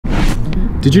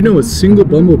Did you know a single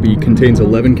bumblebee contains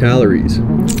 11 calories?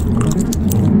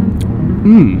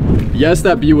 Yes,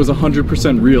 that bee was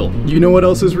 100% real. You know what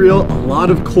else is real? A lot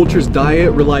of cultures'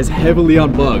 diet relies heavily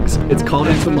on bugs. It's called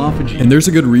entomophagy. And there's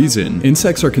a good reason.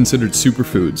 Insects are considered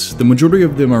superfoods. The majority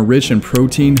of them are rich in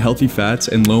protein, healthy fats,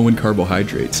 and low in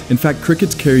carbohydrates. In fact,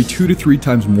 crickets carry 2 to 3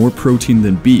 times more protein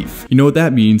than beef. You know what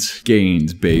that means?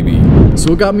 Gains, baby.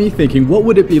 So it got me thinking, what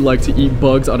would it be like to eat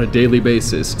bugs on a daily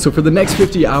basis? So for the next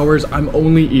 50 hours, I'm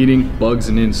only eating bugs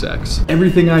and insects.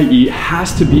 Everything I eat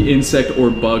has to be insect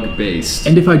or bug based.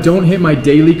 And if I don't hit my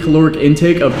daily caloric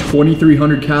intake of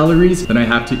 2,300 calories, then I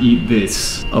have to eat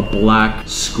this, a black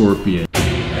scorpion.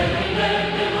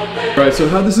 Alright, so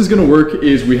how this is gonna work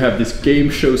is we have this game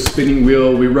show spinning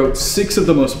wheel. We wrote 6 of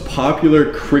the most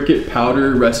popular cricket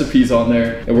powder recipes on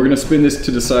there, and we're gonna spin this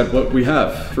to decide what we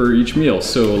have for each meal.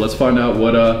 So let's find out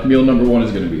what meal number 1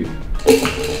 is gonna be.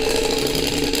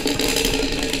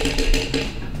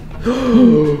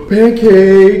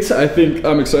 Pancakes! I think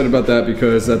I'm excited about that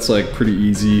because that's like pretty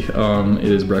easy. It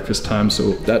is breakfast time,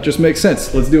 so that just makes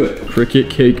sense. Let's do it. Cricket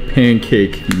cake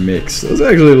pancake mix. Those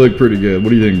actually look pretty good.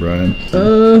 What do you think, Brian?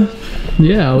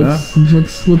 Yeah,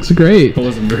 looks great. It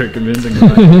wasn't very convincing.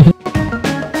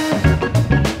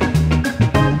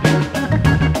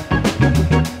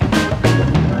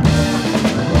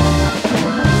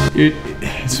 It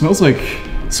smells like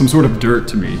some sort of dirt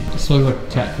to me. It smells like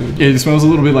cat food. It smells a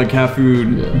little bit like cat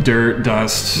food, yeah. Dirt,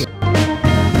 dust.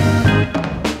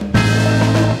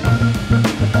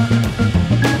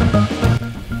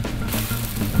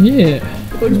 Yeah.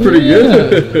 Looks pretty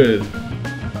good.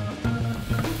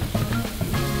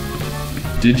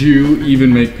 Did you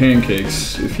even make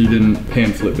pancakes if you didn't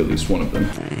pan flip at least one of them?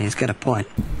 He's got a point.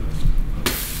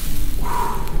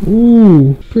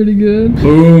 Ooh, pretty good.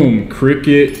 Boom,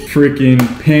 cricket freaking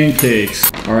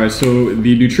pancakes. All right, so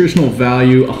the nutritional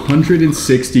value,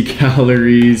 160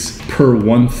 calories per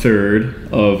 1/3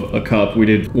 of a cup. We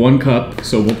did 1 cup,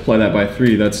 so multiply that by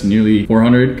 3. That's nearly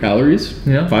 400 calories.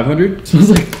 Yeah. 500?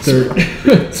 Smells like dirt.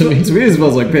 To me, it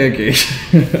smells like pancakes.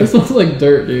 It smells like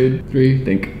dirt, dude. 3,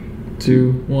 think.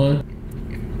 2, 1.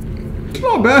 It's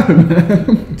not bad,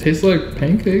 man. It tastes like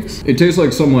pancakes. It tastes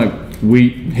like some like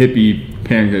wheat hippie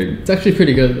pancake. It's actually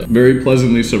pretty good though. Very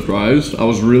pleasantly surprised. I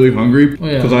was really hungry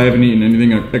because I haven't eaten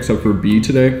anything except for bee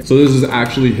today. So this is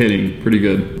actually hitting pretty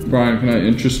good. Brian, can I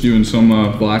interest you in some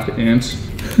black ants?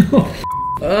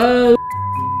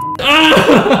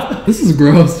 This is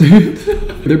gross, dude.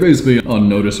 They're basically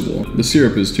unnoticeable. The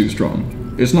syrup is too strong.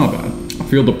 It's not bad. I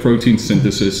feel the protein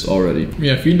synthesis already.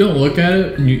 Yeah, if you don't look at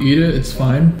it and you eat it, it's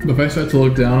fine. But if I start to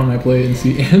look down on my plate and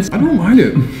see ants, I don't mind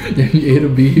it. Yeah, you ate a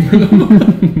bee, bro.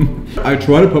 I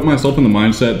try to put myself in the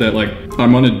mindset that like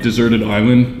I'm on a deserted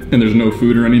island and there's no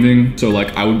food or anything. So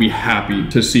like I would be happy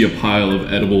to see a pile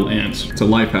of edible ants. It's a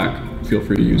life hack. Feel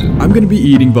free to use it. I'm gonna be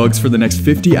eating bugs for the next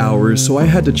 50 hours, so I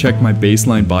had to check my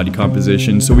baseline body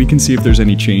composition so we can see if there's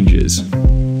any changes.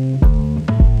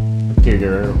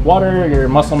 Your water, your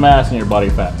muscle mass, and your body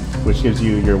fat, which gives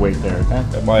you your weight there,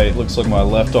 okay? Looks like my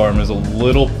left arm is a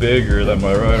little bigger than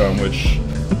my right arm, which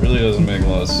really doesn't make a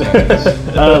lot of sense.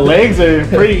 Legs are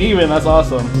pretty even, that's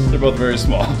awesome. They're both very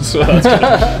small, so that's good.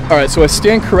 All right, so I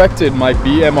stand corrected. My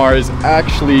BMR is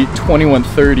actually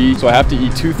 2130, so I have to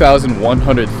eat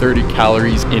 2,130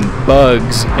 calories in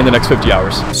bugs in the next 50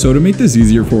 hours. So to make this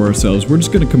easier for ourselves, we're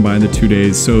just gonna combine the 2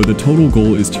 days. So the total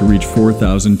goal is to reach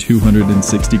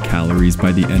 4,260 calories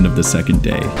by the end of the 2nd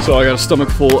day. So I got a stomach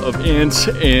full of ants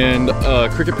and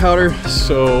cricket powder,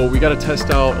 so we gotta test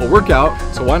out a workout.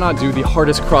 So why not do the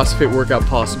hardest CrossFit workout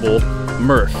possible,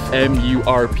 MURPH,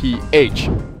 M-U-R-P-H.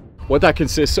 What that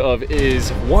consists of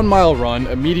is 1 mile run,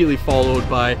 immediately followed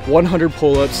by 100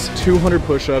 pull-ups, 200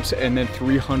 push-ups, and then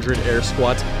 300 air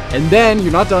squats. And then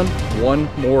you're not done, 1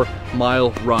 more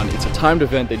mile run. It's a timed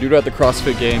event. They do it at the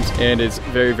CrossFit Games, and it's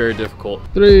very, very difficult.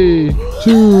 3,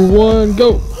 2, 1,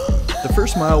 go. The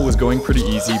first mile was going pretty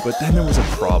easy, but then there was a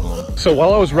problem. So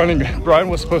while I was running, Brian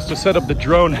was supposed to set up the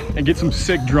drone and get some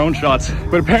sick drone shots,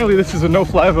 but apparently this is a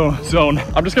no-fly zone.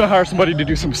 I'm just gonna hire somebody to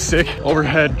do some sick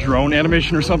overhead drone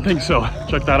animation or something, so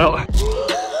check that out.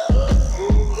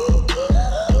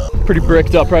 Pretty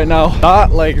bricked up right now.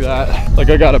 Not like that. Like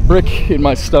I got a brick in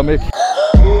my stomach.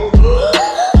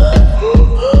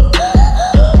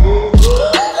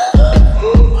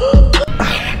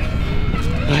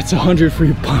 That's 100 for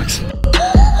you punks.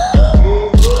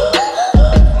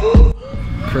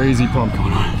 Crazy pump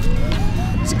going on.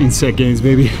 It's insect games,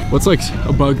 baby. What's like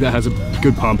a bug that has a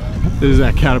good pump? This is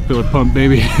that caterpillar pump,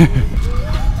 baby.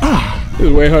 It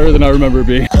was way harder than I remember it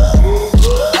being.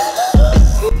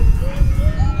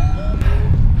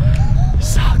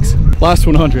 Sucks. Last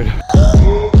 100.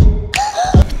 Oh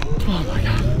my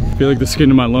God. I feel like the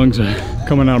skin in my lungs are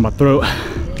coming out of my throat.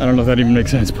 I don't know if that even makes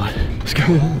sense, but let's go.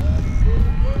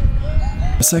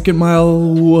 The second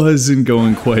mile wasn't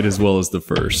going quite as well as the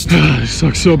first. This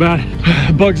sucks so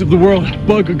bad. Bugs of the world,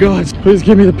 bug of gods, please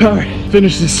give me the power.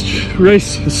 Finish this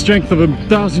race, the strength of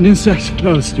 1,000 insects. That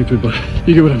was stupid, but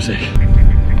you get what I'm saying.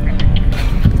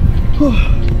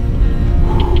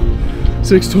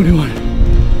 6:21.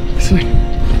 It's like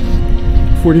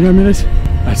 49 minutes.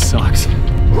 That sucks.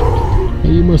 I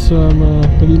eat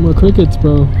more crickets,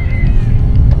 bro.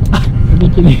 I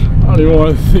don't even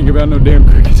want to think about no damn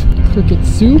crickets. Cricket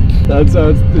soup? That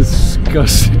sounds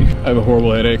disgusting. I have a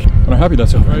horrible headache, but I'm happy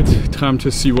that's over. Right, time to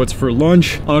see what's for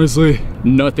lunch. Honestly,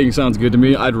 nothing sounds good to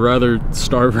me. I'd rather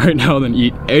starve right now than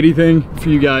eat anything. For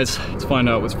you guys, let's find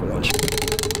out what's for lunch.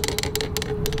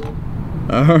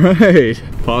 All right,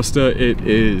 pasta it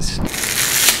is.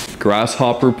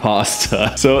 Grasshopper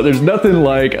pasta. So there's nothing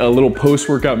like a little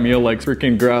post-workout meal like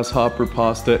freaking grasshopper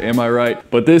pasta, am I right?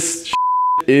 But this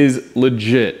is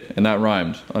legit, and that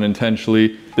rhymed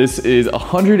unintentionally. This is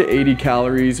 180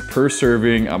 calories per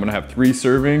serving. I'm gonna have 3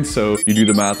 servings, so you do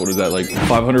the math, what is that, like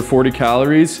 540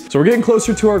 calories? So we're getting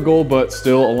closer to our goal, but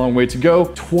still a long way to go.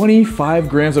 25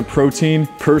 grams of protein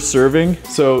per serving.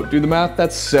 So do the math,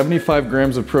 that's 75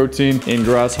 grams of protein in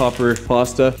grasshopper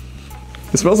pasta.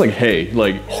 It smells like hay,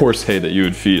 like horse hay that you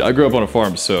would feed. I grew up on a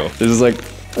farm, so this is like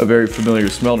a very familiar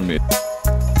smell to me.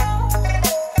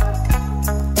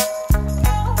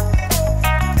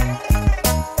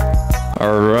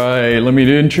 All right, let me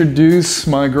introduce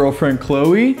my girlfriend,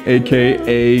 Chloe,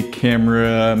 AKA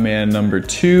cameraman number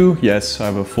 2. Yes, I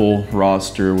have a full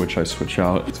roster, which I switch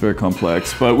out. It's very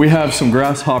complex, but we have some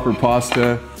grasshopper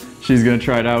pasta. She's gonna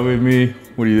try it out with me.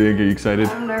 What do you think? Are you excited?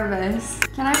 I'm nervous.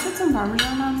 Can I put some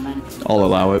Parmesan on mine? I'll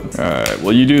allow it. All right,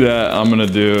 well, you do that. I'm gonna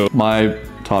do my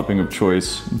topping of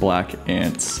choice, black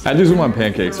ants. I do with my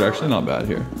pancakes. They're actually not bad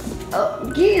here.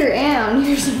 Oh, get your ant on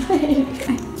here somebody.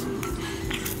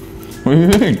 What do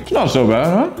you think? It's not so bad,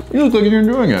 huh? You look like you're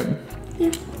enjoying it. Yeah,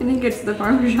 I think it's the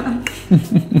Parmesan.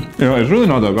 You know, it's really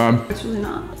not that bad. It's really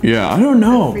not. Yeah, I don't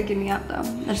know. It's freaking me out though,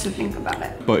 just to think about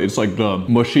it. But it's like the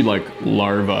mushy like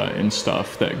larva and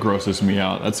stuff that grosses me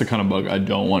out. That's the kind of bug I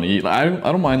don't want to eat. Like,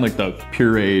 I don't mind like the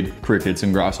pureed crickets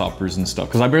and grasshoppers and stuff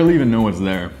because I barely even know what's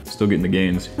there. Still getting the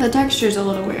gains. The texture's a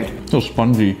little weird. So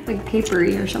spongy. Like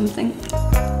papery or something.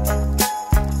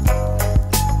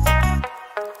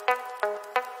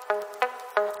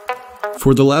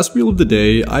 For the last meal of the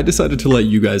day, I decided to let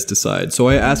you guys decide. So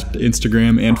I asked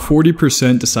Instagram and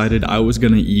 40% decided I was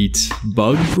gonna eat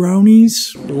bug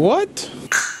brownies. What?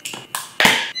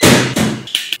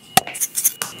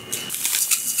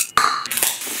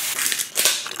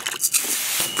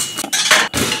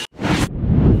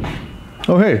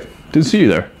 Oh hey, didn't see you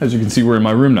there. As you can see, we're in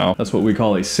my room now. That's what we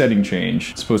call a setting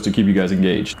change. It's supposed to keep you guys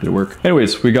engaged. Did it work?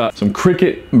 Anyways, we got some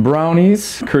cricket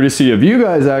brownies, courtesy of you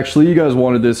guys actually. You guys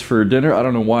wanted this for dinner. I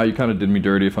don't know why, you kind of did me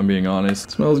dirty if I'm being honest.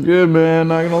 It smells good, man,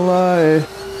 not gonna lie.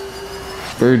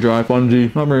 Very dry,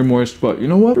 spongy, not very moist, but you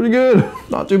know what? Pretty good.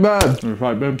 Not too bad.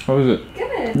 Right, babe? How is it?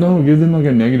 Good. No, give them like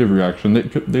a negative reaction.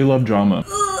 They love drama.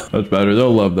 That's better,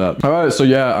 they'll love that. All right, so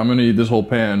yeah, I'm gonna eat this whole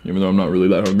pan, even though I'm not really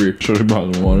that hungry. Should've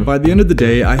brought some water. By the end of the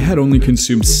day, I had only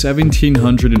consumed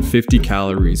 1,750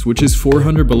 calories, which is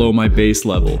 400 below my base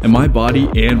level, and my body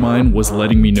and mind was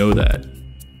letting me know that.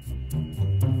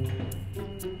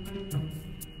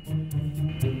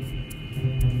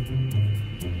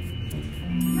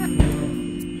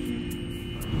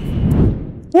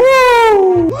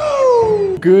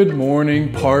 Good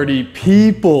morning, party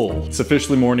people. It's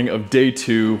officially morning of day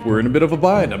 2. We're in a bit of a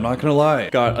bind, I'm not gonna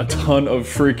lie. Got a ton of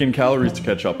freaking calories to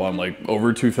catch up on, like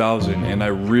over 2,000, and I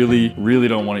really, really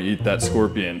don't want to eat that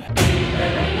scorpion.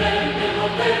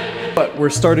 But we're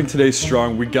starting today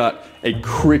strong. We got a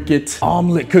cricket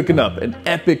omelet cooking up, an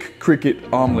epic cricket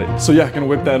omelet. So yeah, gonna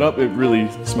whip that up. It really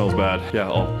smells bad. Yeah,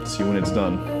 I'll see when it's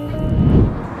done.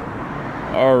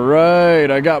 All right,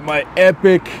 I got my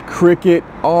epic cricket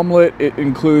omelet. It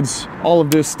includes all of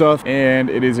this stuff, and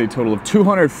it is a total of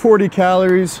 240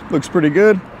 calories. Looks pretty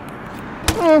good.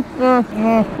 A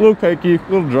little cakey,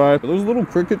 a little dry. Are those little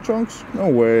cricket chunks? No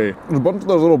way. There's a bunch of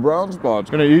those little brown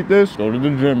spots. Gonna eat this, go to the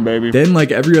gym, baby. Then,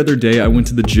 like every other day, I went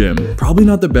to the gym. Probably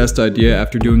not the best idea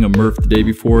after doing a Murph the day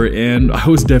before, and I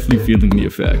was definitely feeling the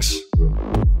effects.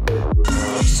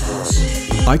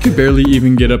 I could barely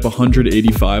even get up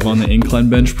 185 on the incline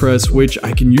bench press, which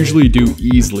I can usually do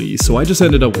easily, so I just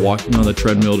ended up walking on the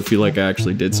treadmill to feel like I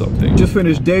actually did something. Just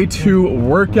finished day 2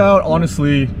 workout.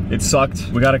 Honestly, it sucked.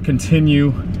 We gotta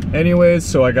continue Anyways,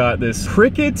 so I got this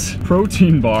Cricket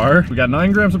protein bar. We got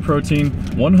 9 grams of protein,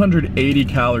 180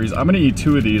 calories. I'm gonna eat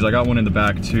 2 of these. I got one in the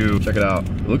back too. Check it out.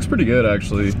 It looks pretty good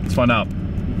actually. Let's find out.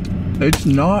 It's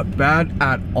not bad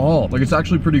at all. Like, it's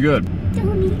actually pretty good.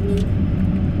 Don't eat me.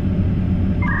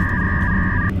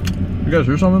 You guys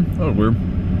hear something? That was weird.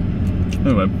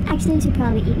 Anyway. Actually, you should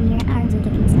probably eat in your arms are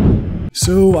looking stuff.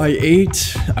 So I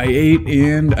ate,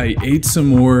 and I ate some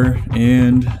more,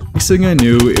 and next thing I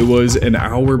knew, it was an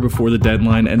hour before the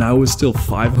deadline, and I was still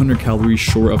 500 calories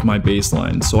short of my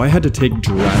baseline, so I had to take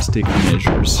drastic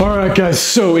measures. All right, guys,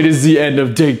 so it is the end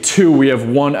of day 2. We have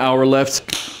 1 hour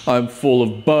left. I'm full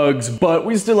of bugs, but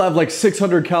we still have like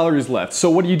 600 calories left. So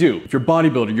what do? If you're a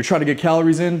bodybuilder, you're trying to get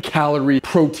calories in, calorie,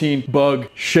 protein, bug,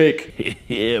 shake.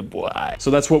 Yeah, boy. So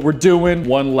that's what we're doing.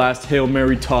 One last Hail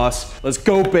Mary toss. Let's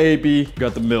go, baby.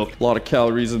 Got the milk. A lot of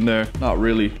calories in there. Not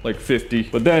really, like 50.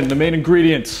 But then the main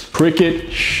ingredients,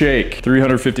 Cricket shake,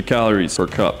 350 calories per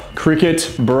cup.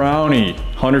 Cricket brownie,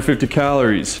 150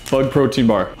 calories. Bug protein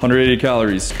bar, 180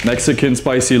 calories. Mexican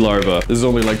spicy larva. This is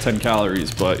only like 10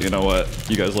 calories, but you know what?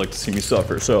 You guys like to see me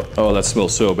suffer, so. Oh, that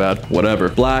smells so bad. Whatever.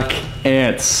 Black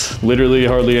ants. Literally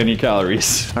hardly any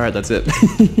calories. All right, that's it.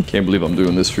 Can't believe I'm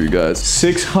doing this for you guys.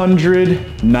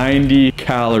 690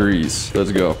 calories.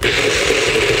 Let's go.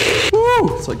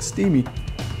 Woo! It's like steamy.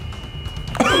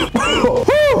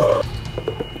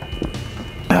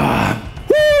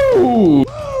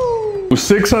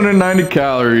 690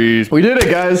 calories. We did it,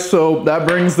 guys. So that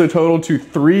brings the total to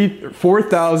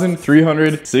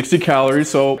 4,360 calories.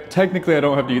 So technically I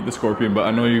don't have to eat the scorpion, but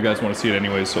I know you guys want to see it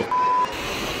anyways, so it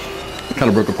kind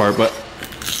of broke apart, but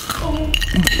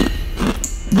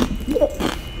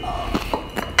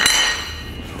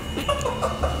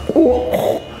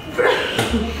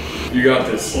you got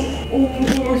this.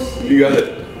 You got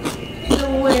it.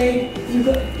 No way. You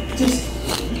got just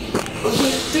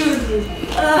dude.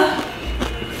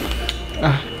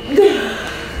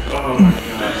 Oh my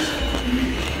gosh.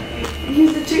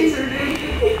 Use the chaser, dude.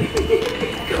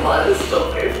 Come on, it's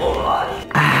so painful.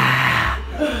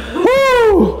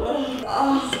 Woo!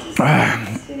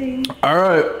 All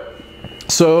right.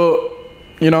 So,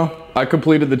 you know, I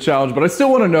completed the challenge, but I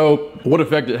still want to know what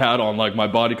effect it had on like my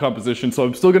body composition. So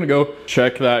I'm still gonna go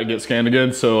check that and get scanned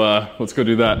again. So let's go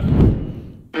do that.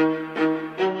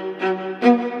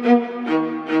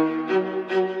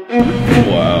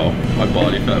 Wow, my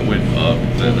body fat went up.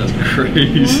 That's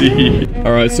crazy.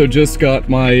 All right, so just got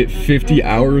my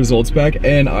 50-hour results back,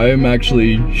 and I am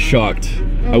actually shocked.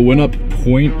 I went up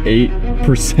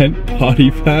 0.8%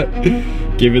 body fat.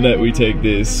 Given that we take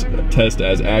this test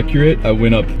as accurate, I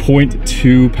went up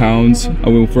 0.2 pounds. I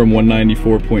went from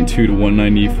 194.2 to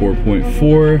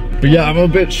 194.4. But yeah, I'm a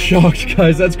bit shocked,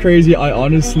 guys. That's crazy. I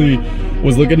honestly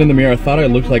was looking in the mirror. I thought I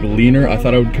looked like leaner. I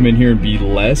thought I would come in here and be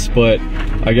less, but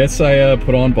I guess I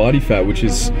put on body fat, which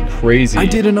is crazy. I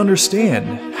didn't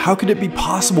understand. How could it be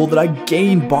possible that I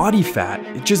gained body fat?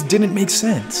 It just didn't make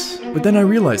sense. But then I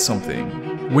realized something.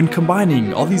 When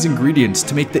combining all these ingredients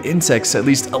to make the insects at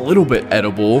least a little bit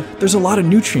edible, there's a lot of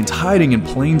nutrients hiding in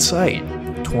plain sight.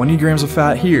 20 grams of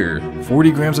fat here,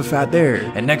 40 grams of fat there,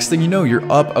 and next thing you know, you're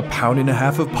up 1.5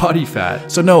 pounds of body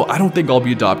fat. So no, I don't think I'll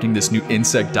be adopting this new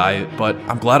insect diet, but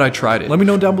I'm glad I tried it. Let me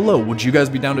know down below, would you guys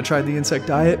be down to try the insect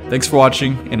diet? Thanks for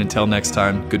watching, and until next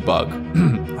time, good bug.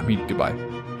 I mean, goodbye.